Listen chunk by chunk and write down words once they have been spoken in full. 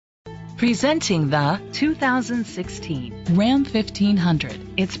Presenting the 2016 Ram 1500.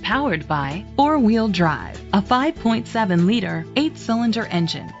 It's powered by four-wheel drive, a 5.7-liter, 8-cylinder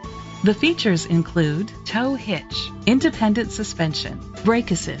engine. The features include tow hitch, independent suspension, brake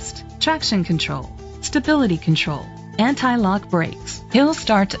assist, traction control, stability control, anti-lock brakes, hill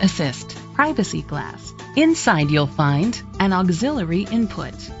start assist, privacy glass. Inside you'll find an auxiliary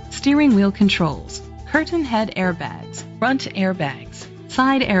input, steering wheel controls, curtain head airbags, front airbags,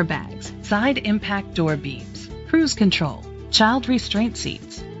 side impact door beams, cruise control, child restraint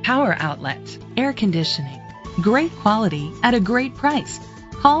seats, power outlet, air conditioning. Great quality at a great price.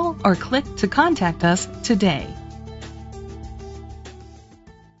 Call or click to contact us today.